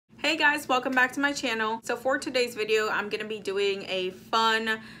Hey guys, welcome back to my channel. So for today's video, I'm gonna be doing a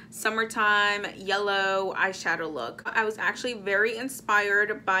fun summertime yellow eyeshadow look. I was actually very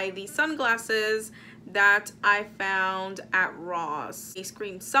inspired by the sunglasses that I found at Ross. They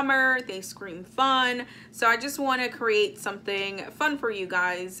scream summer, they scream fun. So I just wanna create something fun for you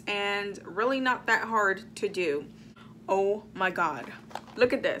guys and really not that hard to do. Oh my God,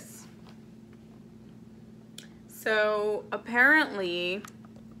 look at this. So apparently,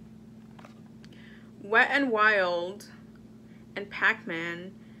 Wet n Wild and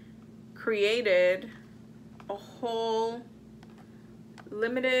Pac-Man created a whole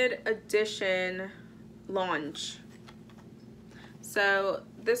limited edition launch. So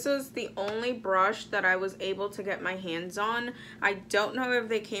this is the only brush that I was able to get my hands on. I don't know if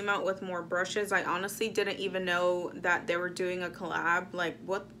they came out with more brushes. I honestly didn't even know that they were doing a collab. Like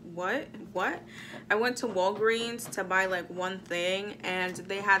what? I went to Walgreens to buy like one thing and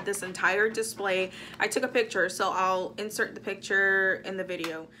they had this entire display. I took a picture, so I'll insert the picture in the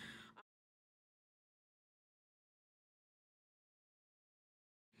video.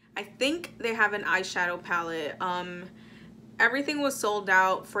 I think they have an eyeshadow palette. Everything was sold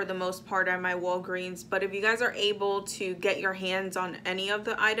out for the most part at my Walgreens, but if you guys are able to get your hands on any of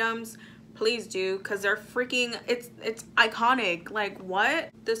the items, please do, because they're freaking, it's iconic. Like, what?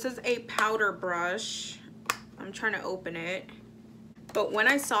 This is a powder brush. I'm trying to open it. But when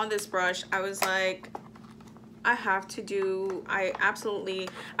I saw this brush, I was like, I have to do, I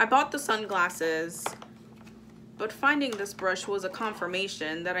bought the sunglasses, but finding this brush was a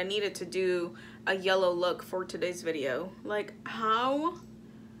confirmation that I needed to do a yellow look for today's video. Like, how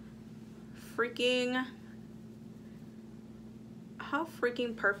freaking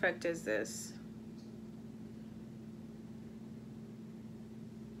perfect is this?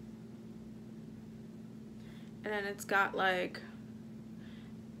 And then it's got like,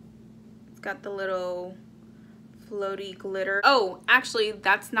 it's got the little floaty glitter. Oh, actually,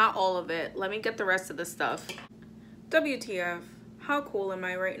 that's not all of it. Let me get the rest of the stuff. WTF. How cool am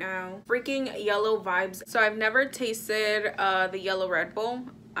I right now? Freaking yellow vibes. So I've never tasted the yellow Red Bull.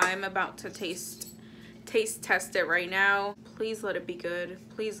 I'm about to taste test it right now. Please let it be good.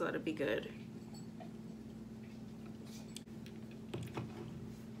 Please let it be good.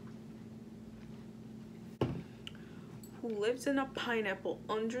 Who lives in a pineapple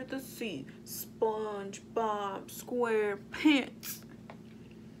under the sea? SpongeBob SquarePants.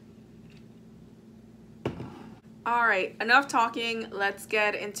 All right, enough talking. Let's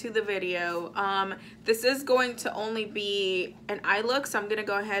get into the video. This is going to only be an eye look, so I'm gonna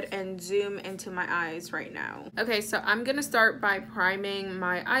go ahead and zoom into my eyes right now. Okay, so I'm gonna start by priming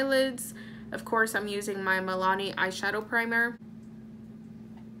my eyelids. Of course, I'm using my Milani eyeshadow primer.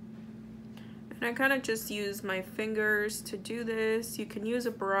 And I kind of just use my fingers to do this. You can use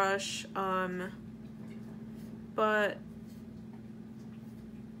a brush, but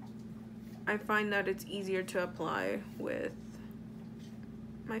I find that it's easier to apply with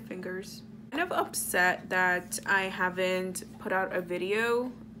my fingers. I'm kind of upset that I haven't put out a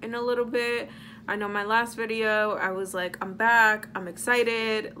video in a little bit. I know my last video, I was like, I'm back, I'm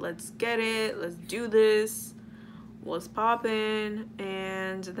excited, let's get it, let's do this, what's poppin',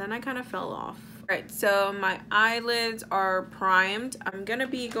 and then I kind of fell off. All right, so my eyelids are primed. I'm gonna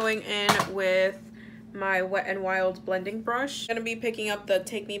be going in with my Wet n Wild blending brush. I'm gonna be picking up the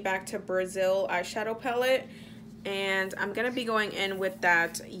Take Me Back to Brazil eyeshadow palette, and I'm gonna be going in with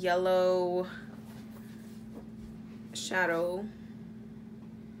that yellow shadow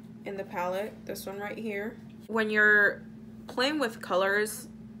in the palette, this one right here. When you're playing with colors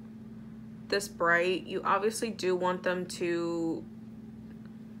this bright, you obviously do want them to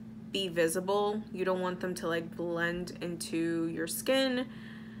be visible. You don't want them to like blend into your skin,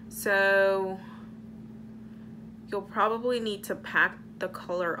 so you'll probably need to pack the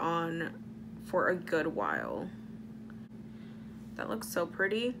color on for a good while. That looks so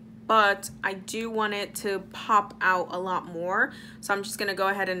pretty, but I do want it to pop out a lot more. So I'm just gonna go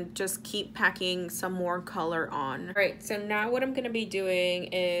ahead and just keep packing some more color on. All right, so now what I'm gonna be doing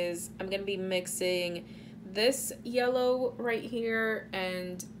is I'm gonna be mixing this yellow right here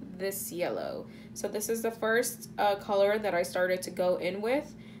and this yellow. So this is the first color that I started to go in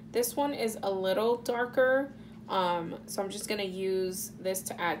with. This one is a little darker. So I'm just gonna use this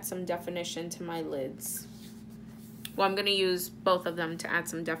to add some definition to my lids. Well, I'm gonna use both of them to add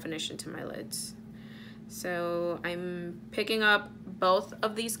some definition to my lids. So I'm picking up both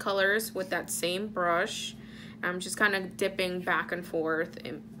of these colors with that same brush. I'm just kind of dipping back and forth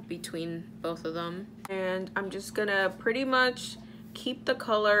in between both of them. And I'm just gonna pretty much keep the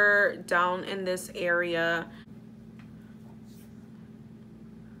color down in this area.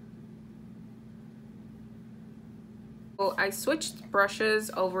 So I switched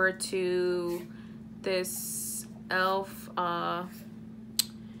brushes over to this e.l.f.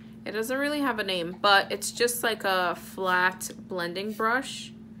 It doesn't really have a name, but it's just like a flat blending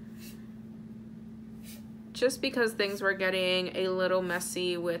brush. Just because things were getting a little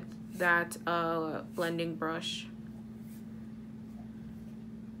messy with that blending brush.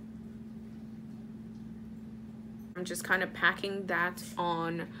 I'm just kind of packing that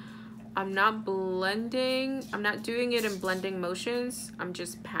on. I'm not blending, I'm not doing it in blending motions. I'm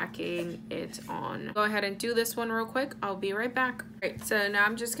just packing it on. Go ahead and do this one real quick. I'll be right back. All right, so now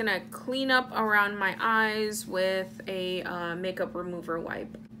I'm just gonna clean up around my eyes with a makeup remover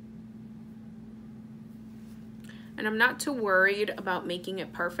wipe. And I'm not too worried about making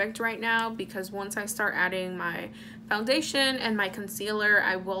it perfect right now, because once I start adding my foundation and my concealer,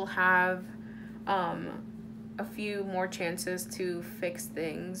 I will have a few more chances to fix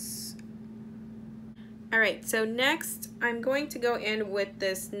things. All right, so next I'm going to go in with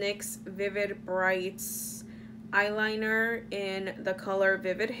this NYX Vivid Brights eyeliner in the color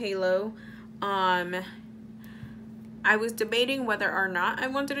Vivid Halo. I was debating whether or not I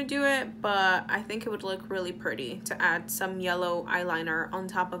wanted to do it, but I think it would look really pretty to add some yellow eyeliner on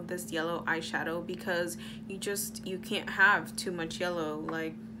top of this yellow eyeshadow, because you can't have too much yellow.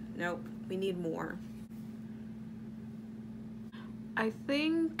 Like, nope, we need more. I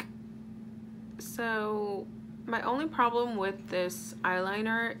think so. My only problem with this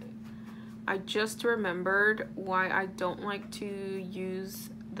eyeliner, I just remembered why I don't like to use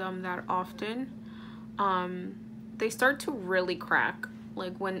them that often. They start to really crack.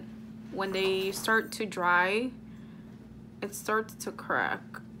 Like when they start to dry, it starts to crack.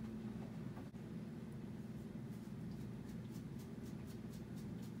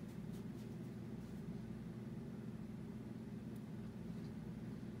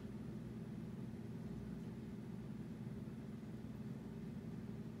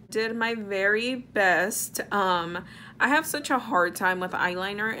 Did my very best. I have such a hard time with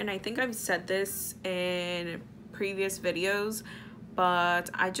eyeliner, and I think I've said this in previous videos, but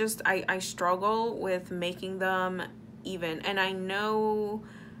I struggle with making them even, and I know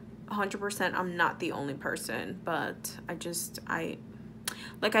 100% I'm not the only person, but I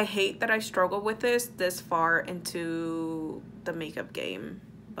hate that I struggle with this far into the makeup game,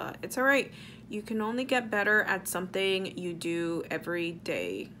 but it's all right. You can only get better at something you do every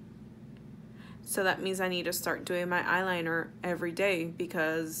day. So that means I need to start doing my eyeliner every day,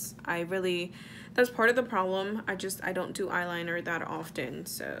 because that's part of the problem. I don't do eyeliner that often,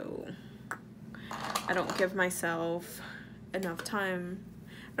 so I don't give myself enough time.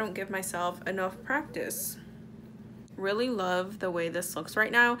 I don't give myself enough practice. Really love the way this looks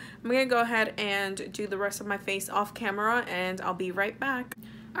right now. I'm gonna go ahead and do the rest of my face off camera, and I'll be right back.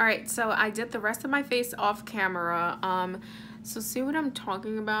 All right, so I did the rest of my face off camera. So see what I'm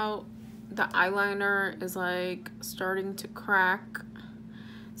talking about? The eyeliner is like starting to crack.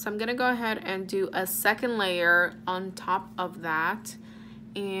 So I'm gonna go ahead and do a second layer on top of that,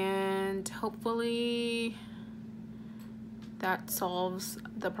 and hopefully that solves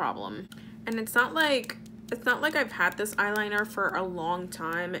the problem. And it's not like I've had this eyeliner for a long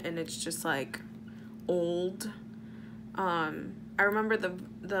time and it's just like old. I remember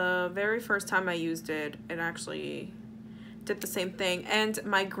the very first time I used it, it actually did the same thing, and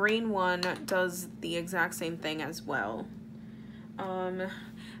my green one does the exact same thing as well.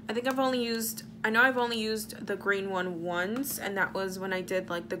 I think I've only used the green one once, and that was when I did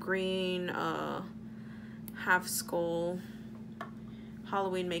like the green half skull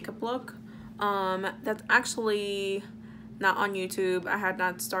Halloween makeup look. That's actually not on YouTube. I had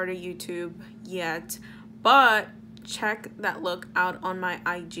not started YouTube yet, but check that look out on my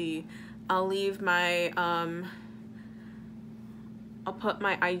IG. I'll leave my I'll put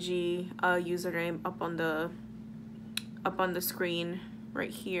my IG username up on the screen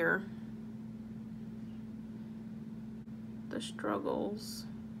right here. The struggles.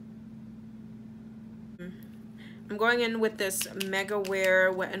 I'm going in with this Mega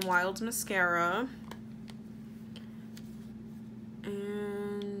Wear Wet n Wild mascara.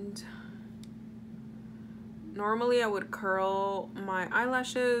 And normally I would curl my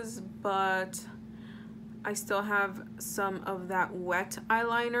eyelashes, but I still have some of that wet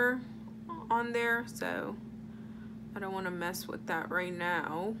eyeliner on there, so I don't want to mess with that right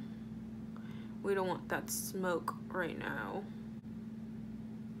now. We don't want that smoke right now.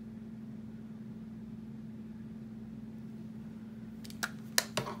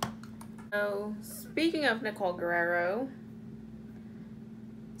 So speaking of Nicole Guerrero,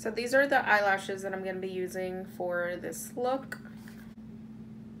 so these are the eyelashes that I'm going to be using for this look.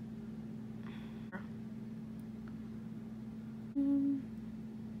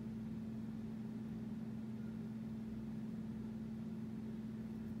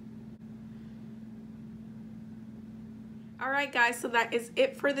 Alright guys, so that is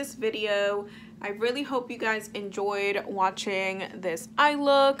it for this video. I really hope you guys enjoyed watching this eye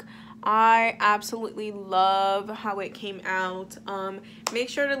look. I absolutely love how it came out. Make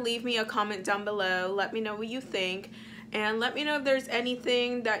sure to leave me a comment down below. Let me know what you think. And let me know if there's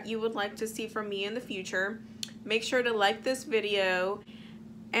anything that you would like to see from me in the future. Make sure to like this video.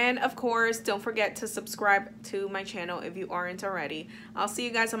 And of course, don't forget to subscribe to my channel if you aren't already. I'll see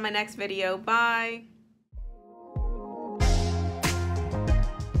you guys on my next video. Bye!